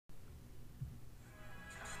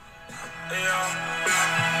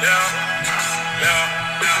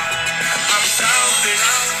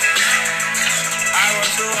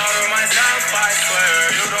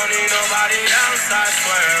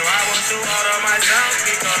myself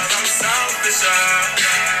because I'm selfish.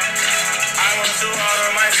 I want to order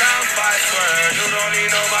myself, I swear. You don't need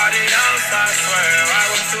nobody else, I swear. I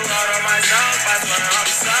want to order myself, I swear. I'm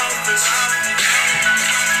selfish.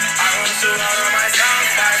 I want to order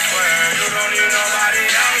myself, I swear. You don't need nobody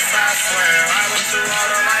else, I swear. I want to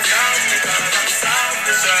order myself because I'm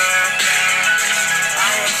selfish. I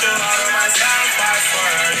want to order myself, I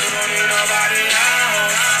swear. You don't need nobody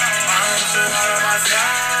else. I want to order myself.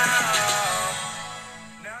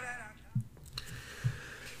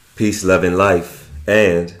 Peace, love, and life,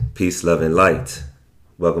 and peace, love, and light.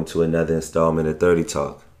 Welcome to another installment of 30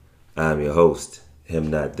 Talk. I'm your host,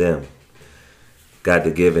 him, not them. Got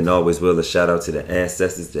to give and always will a shout out to the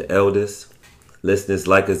ancestors, the elders, listeners,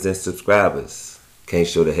 likers, and subscribers. Can't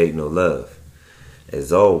show the hate no love.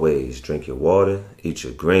 As always, drink your water, eat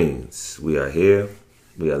your greens. We are here,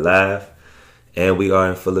 we are live, and we are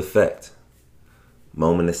in full effect.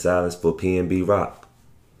 Moment of silence for PNB Rock.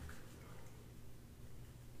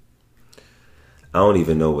 I don't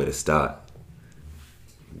even know where to start.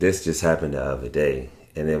 This just happened the other day,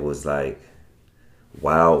 and it was like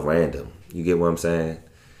wild random. You get what I'm saying?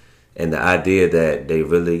 And the idea that they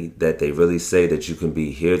really say that you can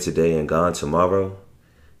be here today and gone tomorrow,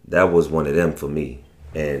 that was one of them for me.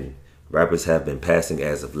 And rappers have been passing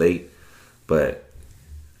as of late, but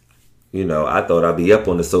you know, I thought I'd be up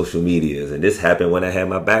on the social medias, and this happened when I had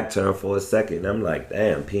my back turned for a second. I'm like,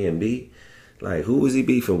 damn, PNB? Like, who was he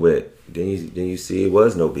beefing with? Then you see it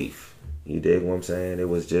was no beef. You dig what I'm saying? It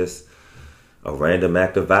was just a random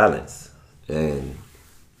act of violence. And,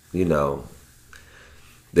 you know,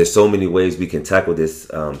 there's so many ways we can tackle this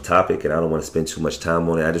topic, and I don't want to spend too much time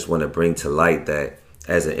on it. I just want to bring to light that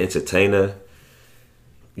as an entertainer,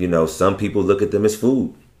 you know, some people look at them as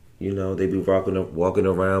food. You know, they be walking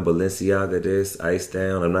around Balenciaga this, ice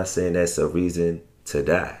down. I'm not saying that's a reason to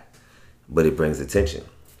die, but it brings attention.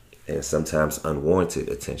 And sometimes unwarranted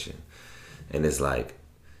attention. And it's like,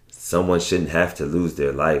 someone shouldn't have to lose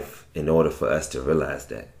their life in order for us to realize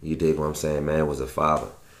that. You dig what I'm saying? Man was a father.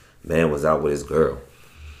 Man was out with his girl.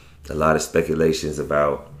 A lot of speculations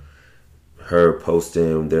about her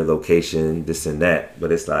posting their location, this and that.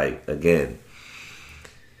 But it's like, again,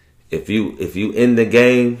 if you in the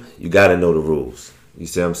game, you got to know the rules. You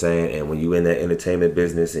see what I'm saying? And when you in that entertainment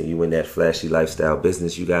business and you in that flashy lifestyle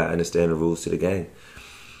business, you got to understand the rules to the game.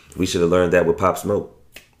 We should have learned that with Pop Smoke.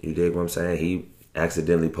 You dig what I'm saying? He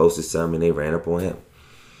accidentally posted something and they ran up on him.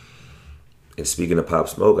 And speaking of Pop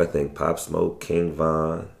Smoke, I think Pop Smoke, King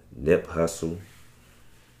Von, Nip Hussle,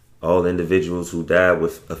 all individuals who died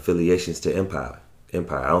with affiliations to Empire. I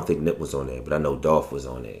don't think Nip was on there, but I know Dolph was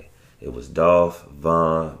on there. It was Dolph,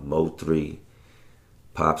 Von, Mo3,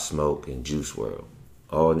 Pop Smoke, and Juice WRLD.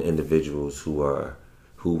 All the individuals who were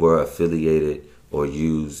affiliated or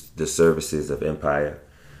used the services of Empire.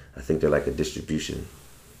 I think they're like a distribution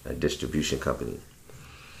company.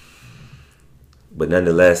 But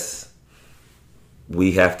nonetheless,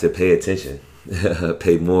 we have to pay attention,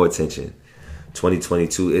 pay more attention.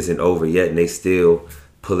 2022 isn't over yet, and they still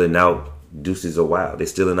pulling out deuces of wild. They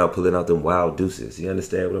still not pulling out them wild deuces. You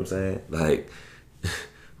understand what I'm saying? Like,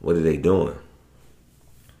 what are they doing?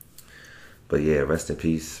 But yeah, rest in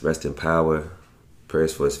peace, rest in power.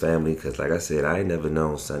 Prayers for his family, because like I said, I ain't never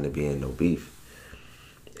known son to be in no beef.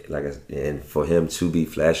 And for him to be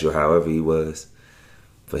flashy or however he was,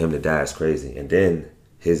 for him to die is crazy. And then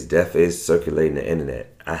his death is circulating the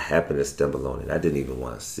internet. I happened to stumble on it. I didn't even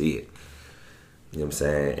want to see it. You know what I'm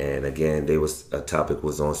saying? And again, a topic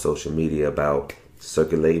was on social media about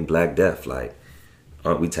circulating Black Death. Like,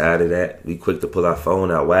 aren't we tired of that? We quick to pull our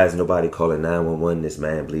phone out. Why is nobody calling 911? This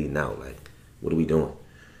man bleeding out. Like, what are we doing?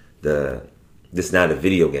 This not a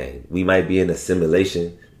video game. We might be in a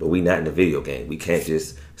simulation, but we not in a video game. We can't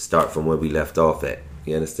just start from where we left off at.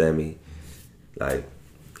 You understand me? Like,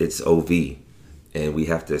 it's OV. And we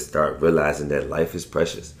have to start realizing that life is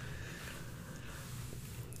precious.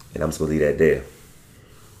 And I'm just going to leave that there.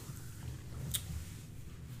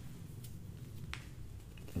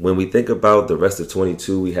 When we think about the rest of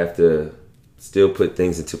 22, we have to still put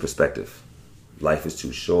things into perspective. Life is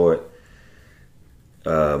too short.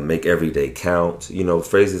 Make every day count. You know,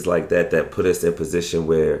 phrases like that put us in position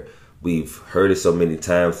where we've heard it so many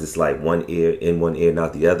times. It's like one ear in one ear,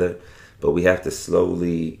 not the other. But we have to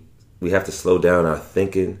slow down our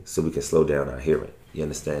thinking so we can slow down our hearing. You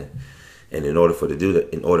understand? And in order for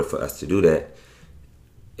us to do that,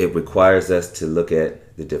 it requires us to look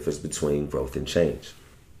at the difference between growth and change.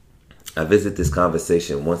 I visit this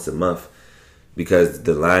conversation once a month because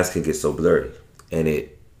the lines can get so blurry, and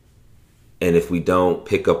if we don't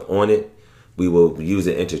pick up on it, we will use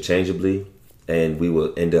it interchangeably and we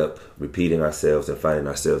will end up repeating ourselves and finding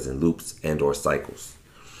ourselves in loops and or cycles.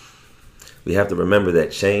 We have to remember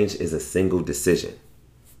that change is a single decision,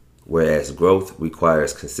 whereas growth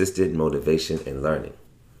requires consistent motivation and learning.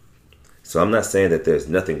 So I'm not saying that there's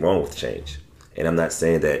nothing wrong with change, and I'm not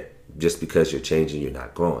saying that just because you're changing, you're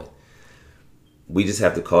not growing. We just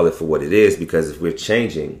have to call it for what it is, because if we're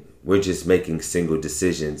changing, we're just making single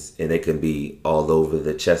decisions, and they can be all over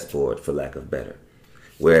the chessboard, for lack of better.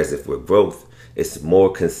 Whereas if we're growth, it's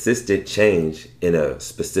more consistent change in a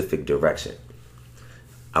specific direction.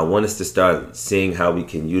 I want us to start seeing how we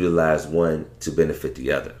can utilize one to benefit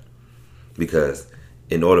the other. Because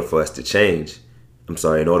in order for us to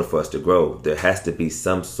grow, there has to be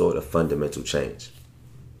some sort of fundamental change.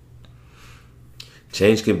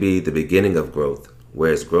 Change can be the beginning of growth,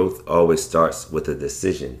 whereas growth always starts with a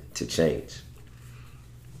decision to change.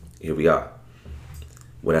 Here we are.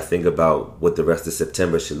 When I think about what the rest of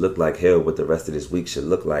September should look like, what the rest of this week should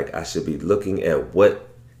look like, I should be looking at what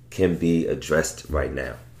can be addressed right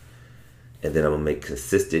now. And then I'm going to make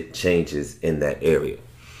consistent changes in that area.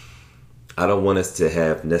 I don't want us to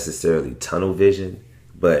have necessarily tunnel vision,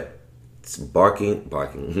 but it's marking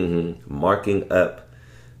up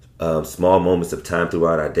small moments of time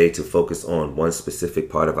throughout our day to focus on one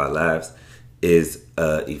specific part of our lives is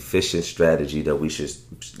an efficient strategy that we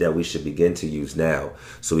should begin to use now,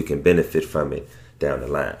 so we can benefit from it down the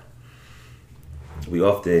line. We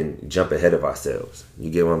often jump ahead of ourselves.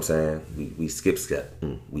 You get what I'm saying? We skip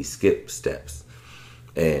steps,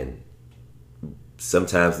 and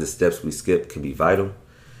sometimes the steps we skip can be vital.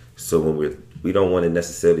 So when we don't want to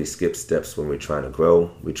necessarily skip steps when we're trying to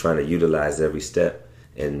grow. We're trying to utilize every step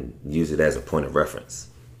and use it as a point of reference.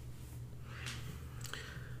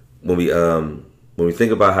 When we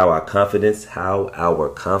think about how our confidence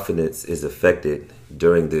is affected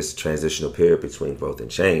during this transitional period between growth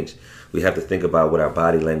and change, we have to think about what our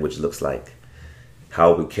body language looks like.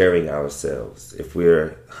 How we're carrying ourselves. If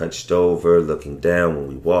we're hunched over, looking down when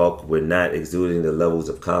we walk, we're not exuding the levels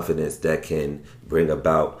of confidence that can bring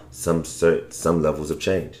about some levels of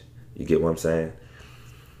change. You get what I'm saying?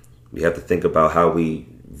 We have to think about how we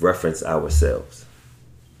reference ourselves.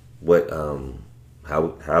 How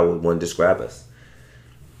would one describe us?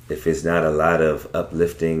 If it's not a lot of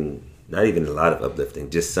uplifting, not even a lot of uplifting,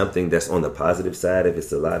 just something that's on the positive side, if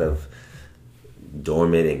it's a lot of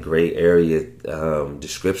dormant and gray area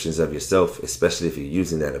descriptions of yourself, especially if you're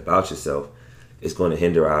using that about yourself, it's going to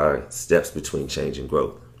hinder our steps between change and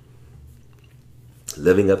growth.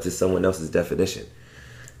 Living up to someone else's definition.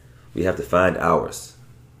 We have to find ours.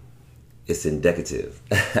 It's indicative.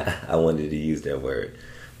 I wanted to use that word.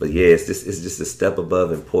 But yeah, it's just a step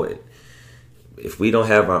above important. If we don't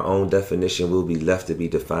have our own definition, we'll be left to be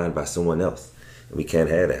defined by someone else. And we can't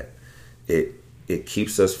have that. It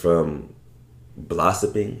keeps us from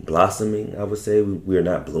blossoming, I would say. We're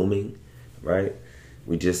not blooming, right?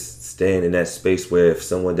 We just stand in that space where if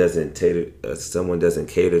someone doesn't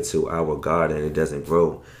cater to our garden, it doesn't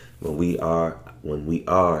grow when we are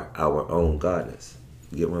our own gardeners.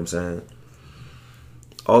 You get what I'm saying?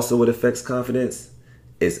 Also, what affects confidence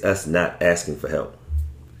is us not asking for help.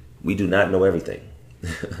 We do not know everything,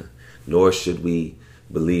 nor should we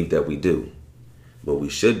believe that we do. What we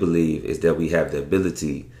should believe is that we have the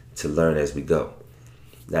ability to learn as we go,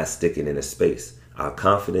 not sticking in a space. Our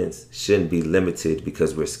confidence shouldn't be limited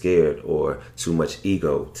because we're scared or too much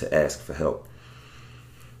ego to ask for help.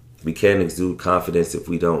 We can't exude confidence if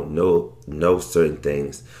we don't know certain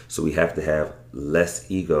things, so we have to have less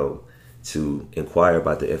ego to inquire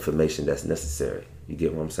about the information that's necessary. You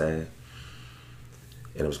get what I'm saying?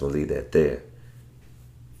 And I'm just going to leave that there.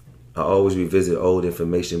 I always revisit old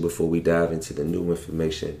information before we dive into the new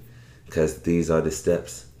information, because these are the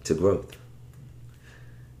steps to growth.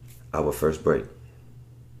 Our first break.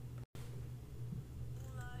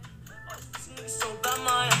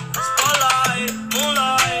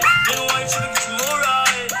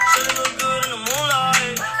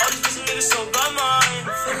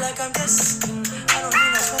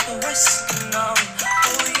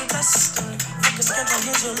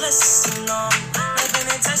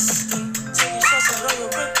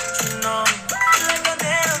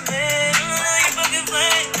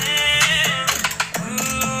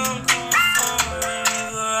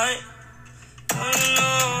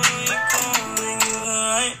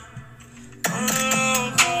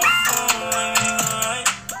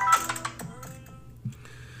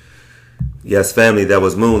 Yes, family, that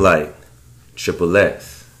was Moonlight, Triple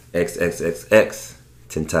X, XXXX,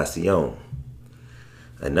 Tentacion.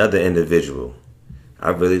 Another individual. I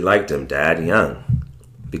really liked him, died young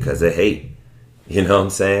because of hate. You know what I'm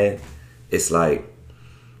saying? It's like,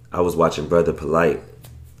 I was watching Brother Polite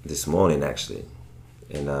this morning, actually.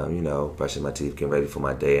 And, brushing my teeth, getting ready for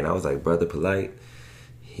my day. And I was like, Brother Polite,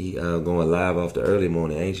 he going live off the early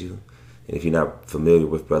morning, ain't you? And if you're not familiar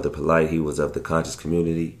with Brother Polite, he was of the conscious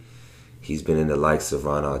community. He's been in the likes of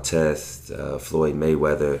Ron Artest, Floyd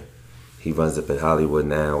Mayweather. He runs up in Hollywood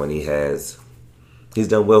now, and he's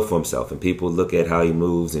done well for himself. And people look at how he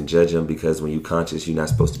moves and judge him because when you're conscious, you're not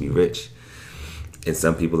supposed to be rich. In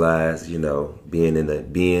some people's eyes, being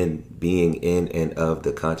in and of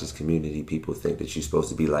the conscious community, people think that you're supposed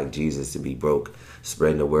to be like Jesus, to be broke,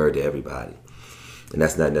 spreading the word to everybody. And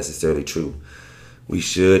that's not necessarily true. We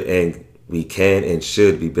can and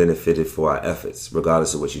should be benefited for our efforts,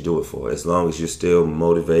 regardless of what you do it for. As long as you're still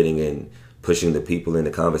motivating and pushing the people in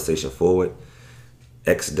the conversation forward,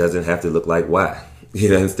 X doesn't have to look like Y.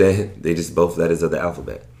 You understand? They just both letters of the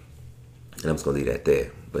alphabet. And I'm just going to leave that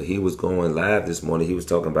there. But he was going live this morning. He was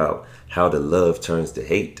talking about how the love turns to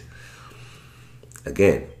hate.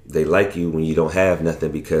 Again, they like you when you don't have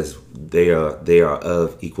nothing because they are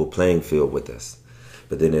of equal playing field with us.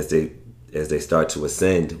 But then as they start to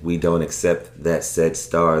ascend, we don't accept that said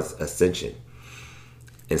star's ascension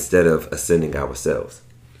instead of ascending ourselves.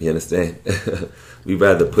 You understand? We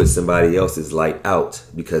rather put somebody else's light out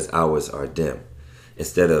because ours are dim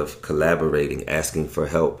instead of collaborating, asking for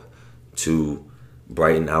help to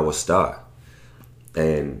brighten our star.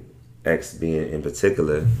 And X being in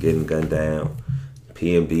particular getting gunned down,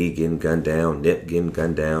 PNB getting gunned down, Nip getting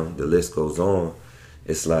gunned down, the list goes on.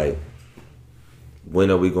 It's like, when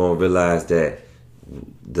are we going to realize that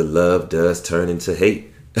the love does turn into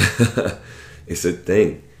hate? It's a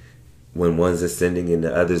thing. When one's ascending and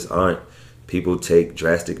the others aren't, people take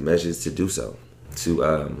drastic measures to do so,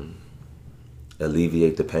 to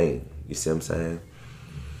alleviate the pain. You see what I'm saying?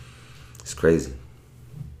 It's crazy.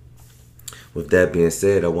 With that being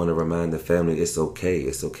said, I want to remind the family it's okay.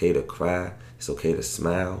 It's okay to cry. It's okay to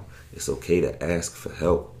smile. It's okay to ask for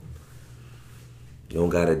help. You don't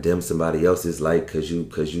gotta dim somebody else's light cause you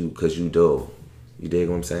dull. You dig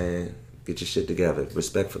what I'm saying? Get your shit together,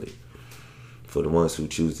 respectfully. For the ones who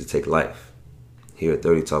choose to take life. Here at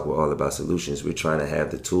 30 Talk, we're all about solutions. We're trying to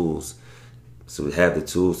have the tools. So we have the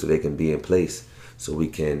tools so they can be in place so we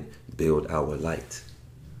can build our light.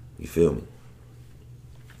 You feel me?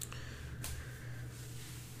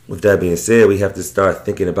 With that being said, we have to start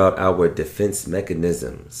thinking about our defense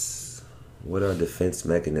mechanisms. What are defense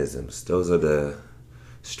mechanisms? Those are the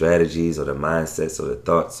strategies or the mindsets or the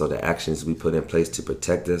thoughts or the actions we put in place to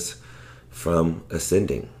protect us from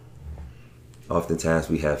ascending. Oftentimes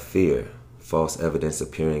we have fear, false evidence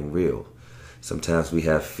appearing real. Sometimes we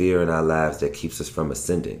have fear in our lives that keeps us from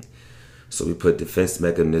ascending. So we put defense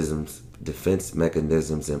mechanisms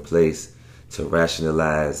in place to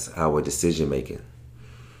rationalize our decision making.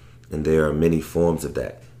 And there are many forms of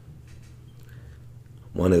that.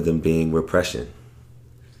 One of them being repression.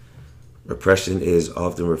 Repression is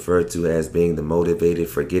often referred to as being the motivated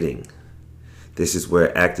forgetting. This is where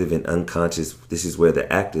the active and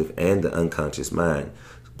the unconscious mind,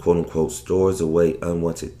 quote unquote, stores away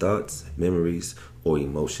unwanted thoughts, memories, or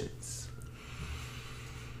emotions.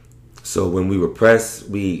 So when we repress,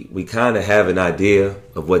 we kind of have an idea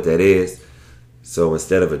of what that is. So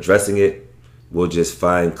instead of addressing it, we'll just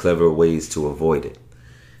find clever ways to avoid it.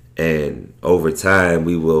 And over time,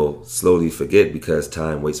 we will slowly forget because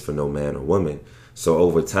time waits for no man or woman. So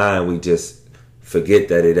over time, we just forget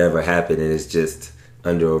that it ever happened and it's just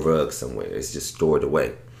under a rug somewhere. It's just stored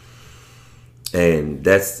away. And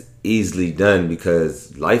that's easily done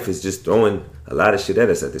because life is just throwing a lot of shit at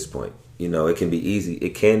us at this point. It can be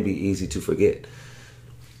easy to forget.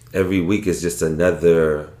 Every week is just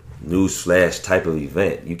another newsflash type of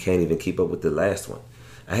event. You can't even keep up with the last one.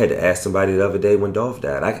 I had to ask somebody the other day when Dolph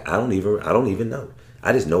died. I don't even know.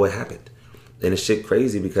 I just know it happened. And it's shit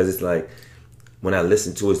crazy because it's like when I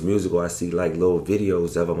listen to his music or I see like little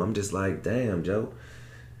videos of him, I'm just like, damn, Joe,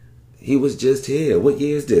 he was just here. What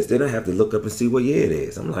year is this? Then I have to look up and see what year it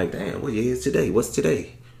is. I'm like, damn, what year is today? What's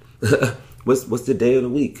today? What's the day of the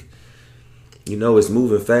week? It's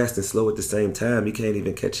moving fast and slow at the same time. You can't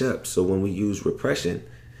even catch up. So when we use repression,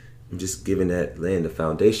 I'm just laying the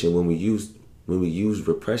foundation. When we use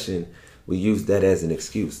repression, we use that as an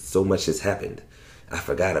excuse. So much has happened. I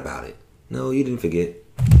forgot about it. No, you didn't forget.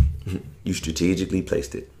 You strategically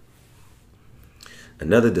placed it.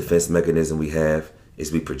 Another defense mechanism we have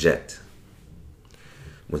is we project.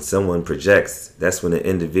 When someone projects, that's when an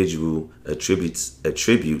individual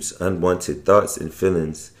attributes unwanted thoughts and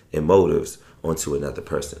feelings and motives onto another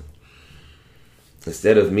person.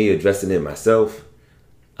 Instead of me addressing it myself,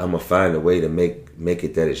 I'm going to find a way to make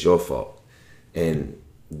it that it's your fault. And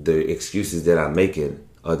the excuses that I'm making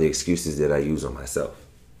are the excuses that I use on myself.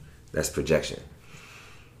 That's projection.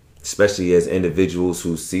 Especially as individuals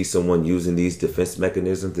who see someone using these defense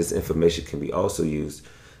mechanisms, this information can be also used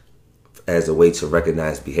as a way to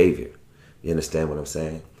recognize behavior. You understand what I'm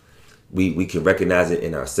saying? We can recognize it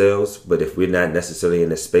in ourselves, but if we're not necessarily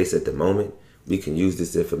in a space at the moment, we can use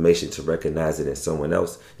this information to recognize it in someone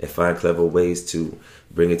else and find clever ways to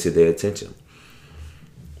bring it to their attention.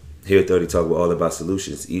 Here at 30 Talk, we're all about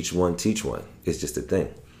solutions. Each one teach one. It's just a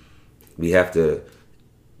thing. We have to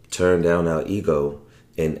turn down our ego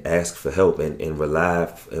and ask for help and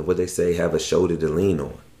rely, and what they say, have a shoulder to lean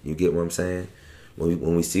on. You get what I'm saying?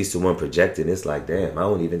 When we see someone projecting, it's like, damn, I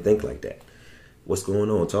don't even think like that. What's going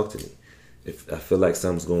on? Talk to me. If I feel like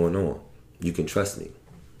something's going on, you can trust me.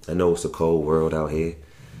 I know it's a cold world out here.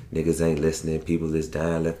 Niggas ain't listening. People is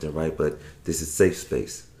dying left and right, but this is safe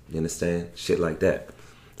space. You understand? Shit like that.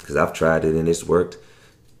 Because I've tried it and it's worked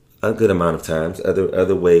a good amount of times.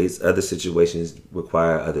 Other ways, other situations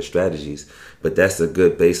require other strategies. But that's a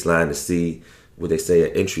good baseline to see, what they say,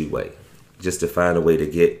 an entryway. Just to find a way to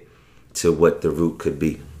get to what the root could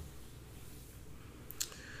be.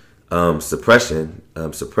 Suppression.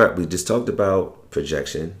 We just talked about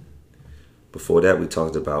projection. Before that, we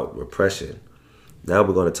talked about repression. Now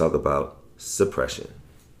we're going to talk about suppression.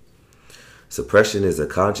 Suppression is a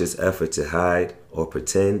conscious effort to hide or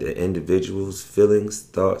pretend an individual's feelings,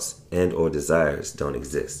 thoughts, and or desires don't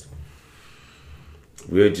exist.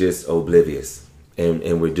 We're just oblivious,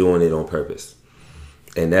 and we're doing it on purpose.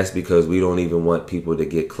 And that's because we don't even want people to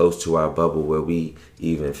get close to our bubble where we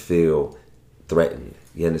even feel threatened.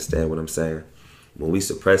 You understand what I'm saying? When we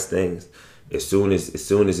suppress things, as soon as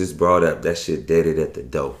it's brought up, that shit deaded at the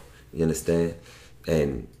door. You understand?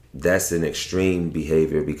 And that's an extreme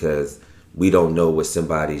behavior because we don't know what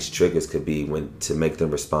somebody's triggers could be to make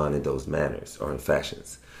them respond in those manners or in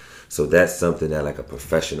fashions. So that's something that like a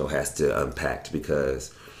professional has to unpack,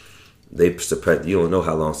 because they suppress. You don't know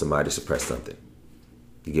how long somebody suppressed something.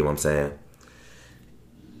 You get what I'm saying?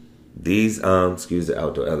 These, excuse the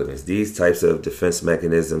outdoor elements. These types of defense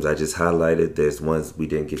mechanisms I just highlighted. There's ones we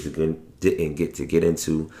didn't get to get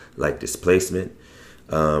into, like displacement,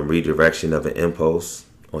 redirection of an impulse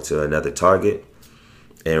onto another target,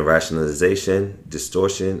 and rationalization,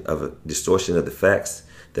 distortion of the facts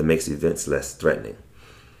that makes events less threatening.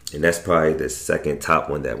 And that's probably the second top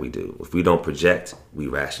one that we do. If we don't project, we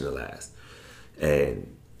rationalize.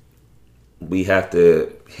 And we have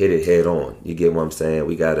to hit it head on. You get what I'm saying?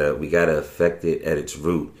 We gotta affect it at its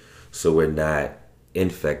root so we're not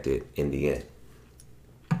infected in the end.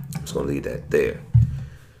 I'm just gonna leave that there.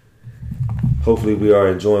 Hopefully we are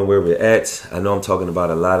enjoying where we're at. I know I'm talking about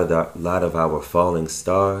a lot of our falling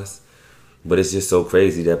stars, but it's just so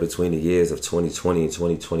crazy that between the years of 2020 and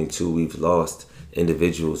 2022, we've lost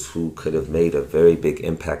individuals who could have made a very big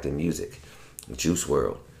impact in music. Juice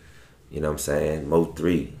WRLD, you know what I'm saying?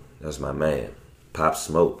 Mo3, that's my man. Pop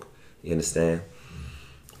Smoke, you understand?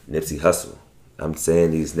 Nipsey Hussle. I'm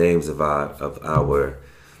saying these names of our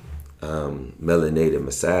melanated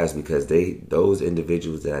messiahs because those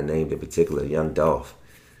individuals that I named in particular, Young Dolph,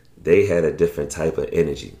 they had a different type of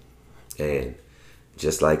energy. And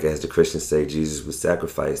just like as the Christians say, Jesus was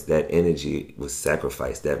sacrificed, that energy was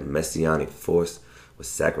sacrificed. That messianic force was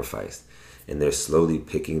sacrificed. And they're slowly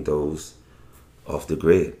picking those off the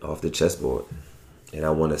grid, off the chessboard. And I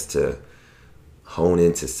want us to hone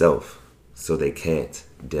into self so they can't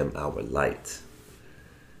dim our light.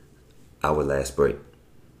 Our last break.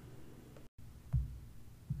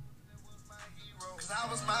 I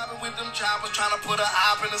was mobbing with them choppers, trying to put a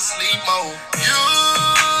op in a sleep mode. You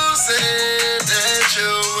said that you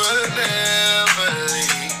would never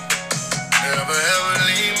leave, never ever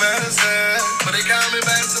leave my side. But it caught me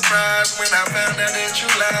by surprise when I found out that you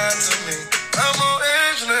lied to me. I'm on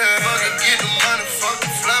edge now, fucking get the money, fuck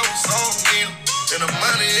the flowers on me. And the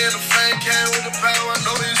money and the fame came with the power, I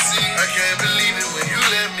know you see. I can't believe it when you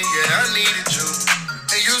left me, yeah, I needed you.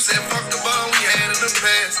 And you said fuck the ball we had in the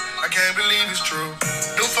past, I can't believe it's true.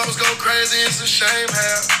 Them folks go crazy, it's a shame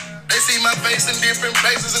how they see my face in different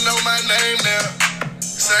places and know my name now.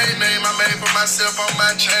 Same name I made for myself on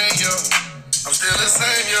my chain, yo. I'm still the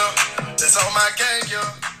same, yo. That's on my gang, yo.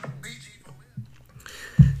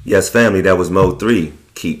 Yes, family, that was Mo3,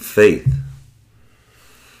 Keep Faith.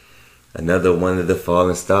 Another one of the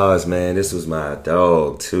fallen stars, man. This was my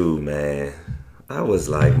dog too, man. I was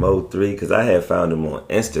like Mo3 because I had found him on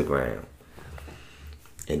Instagram.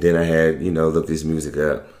 And then I had, looked his music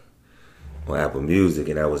up on Apple Music,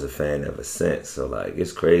 and I was a fan ever since. So, like,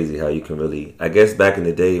 it's crazy how you can really... I guess back in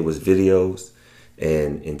the day, it was videos.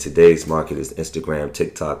 And in today's market, it's Instagram,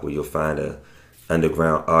 TikTok, where you'll find a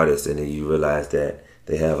underground artist, and then you realize that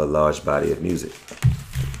they have a large body of music.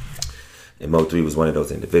 And Mo3 was one of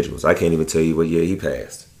those individuals. I can't even tell you what year he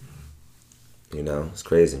passed. You know, it's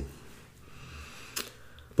crazy.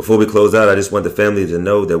 Before we close out, I just want the family to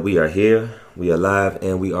know that we are here, we are live,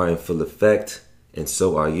 and we are in full effect, and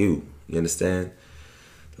so are you. You understand?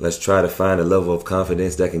 Let's try to find a level of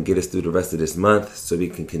confidence that can get us through the rest of this month so we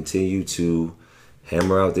can continue to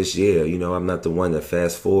hammer out this year. You know, I'm not the one to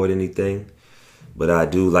fast forward anything, but I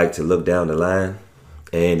do like to look down the line.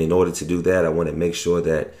 And in order to do that, I want to make sure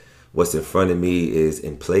that what's in front of me is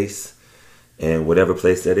in place. And whatever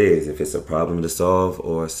place that is, if it's a problem to solve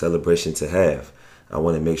or a celebration to have, I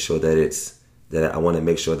want to make sure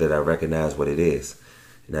that I recognize what it is.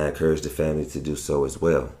 And I encourage the family to do so as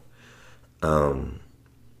well. To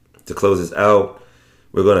close this out,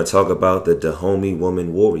 we're going to talk about the Dahomey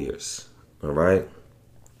Woman Warriors. All right.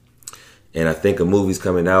 And I think a movie's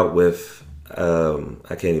coming out with,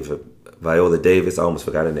 Viola Davis. I almost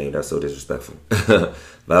forgot her name. That's so disrespectful.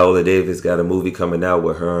 Viola Davis got a movie coming out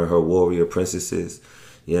with her and her warrior princesses.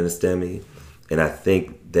 You understand me? And I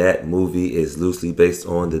think that movie is loosely based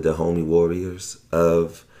on the Dahomey Warriors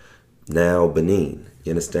of now Benin.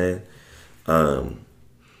 You understand? Benin.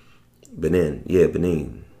 Yeah,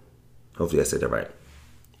 Benin. Hopefully I said that right.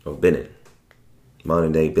 Or Benin.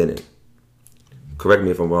 Modern day Benin. Correct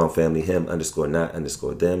me if I'm wrong, family.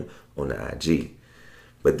 Him_not_them on the IG.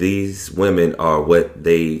 But these women are what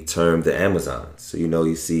they term the Amazons. So, you know,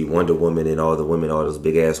 you see Wonder Woman and all the women, all those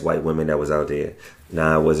big ass white women that was out there.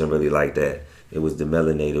 Nah, it wasn't really like that. It was the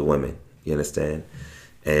melanated women. You understand?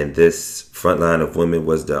 And this front line of women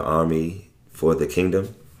was the army for the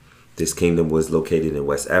kingdom. This kingdom was located in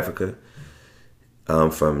West Africa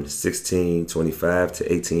from 1625 to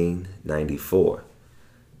 1894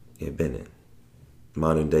 in Benin,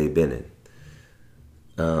 modern day Benin.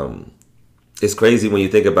 It's crazy when you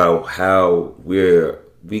think about how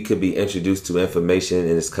we could be introduced to information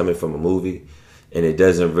and it's coming from a movie and it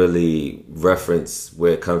doesn't really reference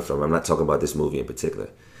where it comes from. I'm not talking about this movie in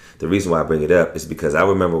particular. The reason why I bring it up is because I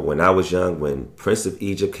remember when I was young, when Prince of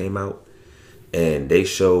Egypt came out and they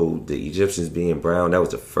showed the Egyptians being brown. That was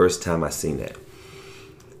the first time I seen that.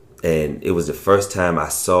 And it was the first time I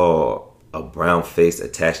saw a brown face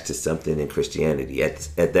attached to something in Christianity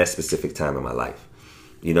at that specific time in my life.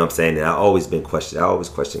 You know what I'm saying? And I always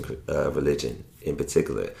questioned religion in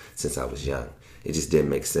particular since I was young. It just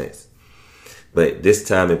didn't make sense. But this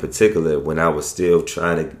time in particular, when I was still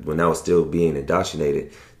being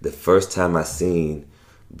indoctrinated, the first time I seen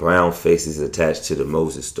brown faces attached to the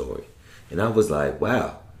Moses story. And I was like,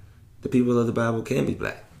 wow, the people of the Bible can be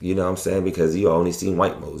black. You know what I'm saying? Because you only seen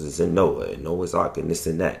white Moses and Noah and Noah's Ark and this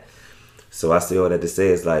and that. So I say all that to say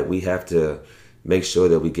is like we have to make sure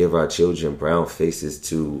that we give our children brown faces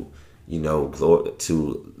to, be in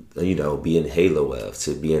halo of,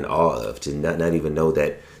 to be in awe of, to not even know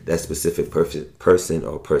that specific person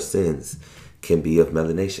or persons can be of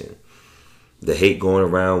melanation. The hate going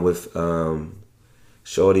around with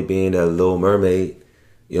Shorty being a Little Mermaid,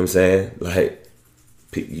 you know what I'm saying? Like,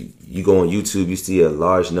 you go on YouTube, you see a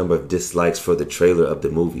large number of dislikes for the trailer of the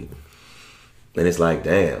movie. And it's like,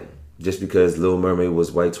 damn, just because Little Mermaid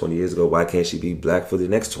was white 20 years ago, why can't she be black for the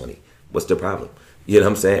next 20? What's the problem? You know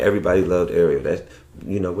what I'm saying? Everybody loved Ariel. That,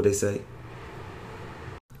 you know what they say?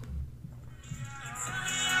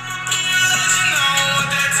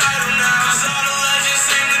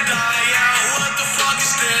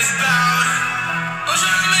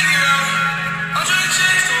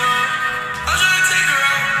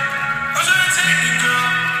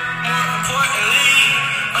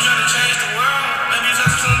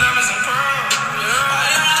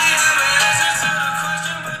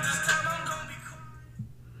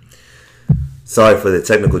 Sorry for the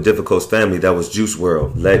technical difficulties, family. That was Juice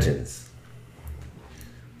WRLD, Legends.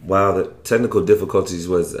 While the technical difficulties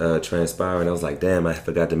was transpiring, I was like, damn, I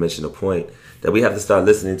forgot to mention a point that we have to start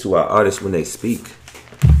listening to our artists when they speak.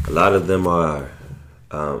 A lot of them are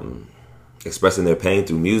expressing their pain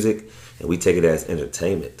through music, and we take it as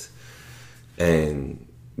entertainment. And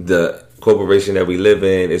the corporation that we live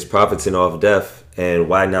in is profiting off death, and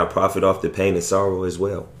why not profit off the pain and sorrow as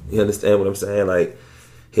well? You understand what I'm saying? Like,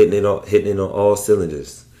 hitting it on all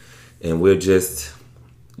cylinders, and we're just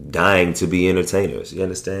dying to be entertainers. You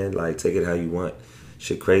understand? Like, take it how you want.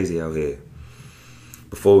 Shit crazy out here.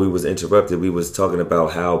 Before we was interrupted, we was talking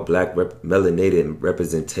about how black melanated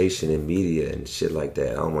representation in media and shit like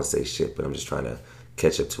that. I don't want to say shit, but I'm just trying to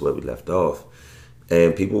catch up to where we left off.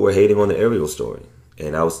 And people were hating on the Ariel story.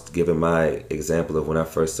 And I was giving my example of when I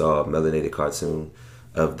first saw a melanated cartoon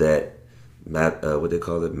of that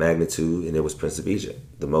magnitude, and it was Prince of Egypt.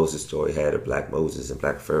 The Moses story had a black Moses and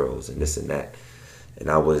black pharaohs and this and that.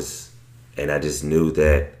 And I just knew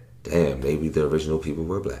that, damn, maybe the original people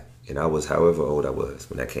were black. And I was however old I was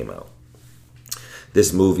when that came out.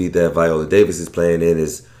 This movie that Viola Davis is playing in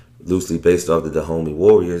is loosely based off of the Dahomey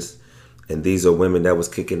Warriors. And these are women that was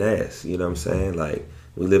kicking ass. You know what I'm saying? Like,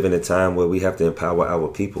 we live in a time where we have to empower our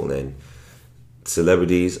people. And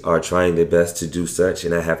celebrities are trying their best to do such.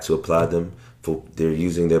 And I have to applaud them for they're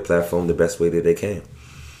using their platform the best way that they can.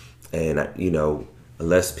 And, you know,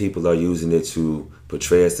 unless people are using it to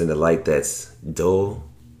portray us in a light that's dull,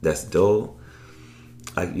 we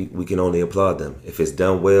can only applaud them. If it's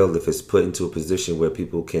done well, if it's put into a position where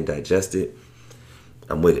people can digest it,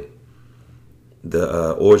 I'm with it.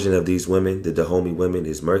 The origin of these women, the Dahomey women,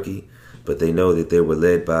 is murky, but they know that they were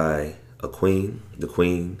led by a queen, the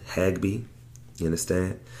Queen Hagby, you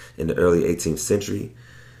understand, in the early 18th century.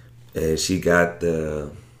 And she got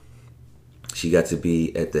to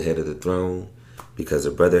be at the head of the throne because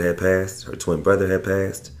her brother had passed, her twin brother had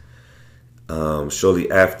passed.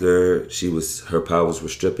 Shortly after, her powers were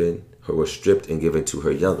stripped and given to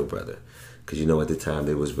her younger brother. Because, you know, at the time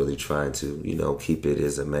they was really trying to, you know, keep it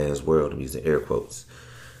as a man's world. I'm using air quotes.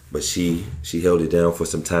 But she held it down for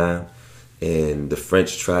some time. And the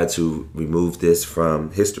French tried to remove this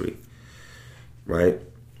from history. Right?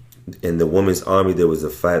 In the women's army, there were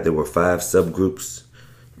 5 subgroups.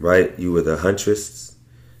 Right? You were the huntress.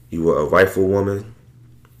 You were a riflewoman.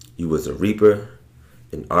 You was a reaper,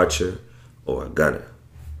 an archer, or a gunner.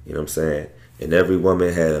 You know what I'm saying? And every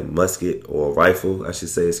woman had a musket or a rifle, I should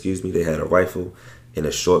say, They had a rifle and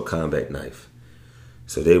a short combat knife.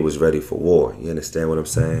 So they was ready for war. You understand what I'm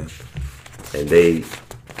saying? And they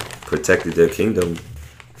protected their kingdom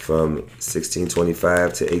from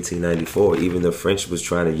 1625 to 1894. Even the French was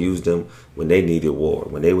trying to use them when they needed war,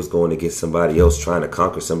 when they was going against somebody else, trying to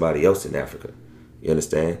conquer somebody else in Africa. You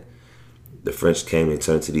understand? The French came and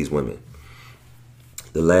turned to these women.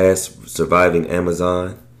 The last surviving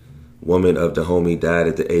Amazon woman of Dahomey died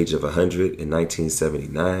at the age of 100 in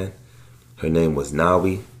 1979. Her name was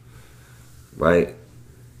Nawi, right?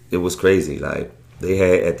 It was crazy. Like, they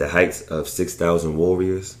had at the heights of 6,000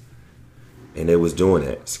 warriors, and they was doing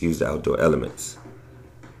that. Excuse the outdoor elements.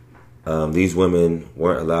 These women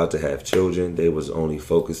weren't allowed to have children. They was only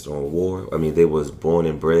focused on war. I mean, they was born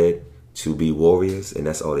and bred to be warriors, and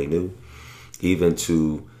that's all they knew. Even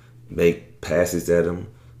to make passes at them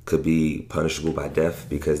could be punishable by death,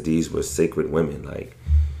 because these were sacred women. Like,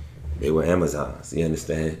 they were Amazons, you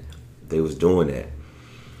understand? They was doing that.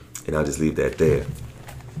 And I'll just leave that there.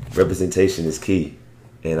 Representation is key,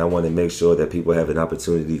 and I want to make sure that people have an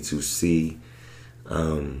opportunity to see,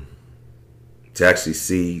 to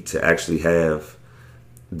actually have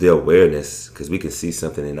the awareness, because we can see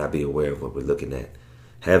something and not be aware of what we're looking at.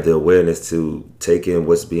 Have the awareness to take in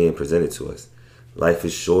what's being presented to us. Life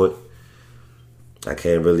is short. I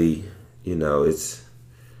can't really, you know, it's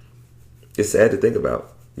sad to think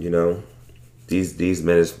about, you know. These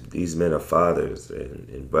men are fathers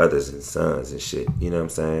and brothers and sons and shit, you know what I'm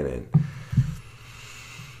saying? And,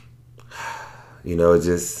 you know, it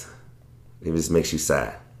just makes you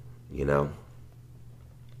sad, you know.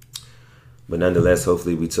 But nonetheless,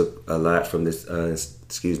 hopefully we took a lot from this,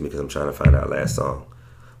 excuse me, because I'm trying to find our last song.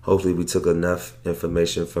 Hopefully we took enough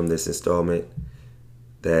information from this installment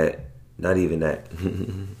that, not even that,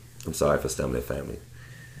 I'm sorry for stumbling, family.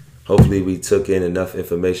 Hopefully we took in enough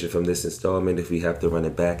information from this installment. If we have to run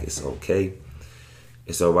it back, it's okay.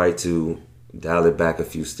 It's all right to dial it back a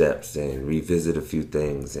few steps and revisit a few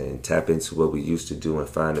things and tap into what we used to do and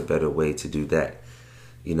find a better way to do that.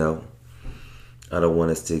 You know, I don't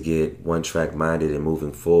want us to get one-track minded and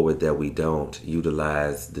moving forward that we don't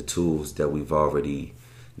utilize the tools that we've already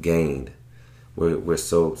gained.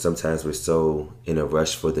 Sometimes we're so in a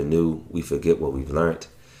rush for the new, we forget what we've learned.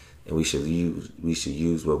 And we should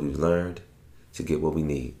use what we've learned to get what we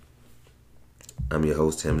need. I'm your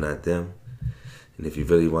host, Him Not Them. And if you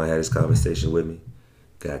really want to have this conversation with me,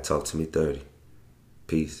 gotta talk to me 30.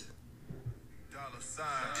 Peace.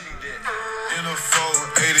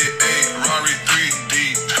 $488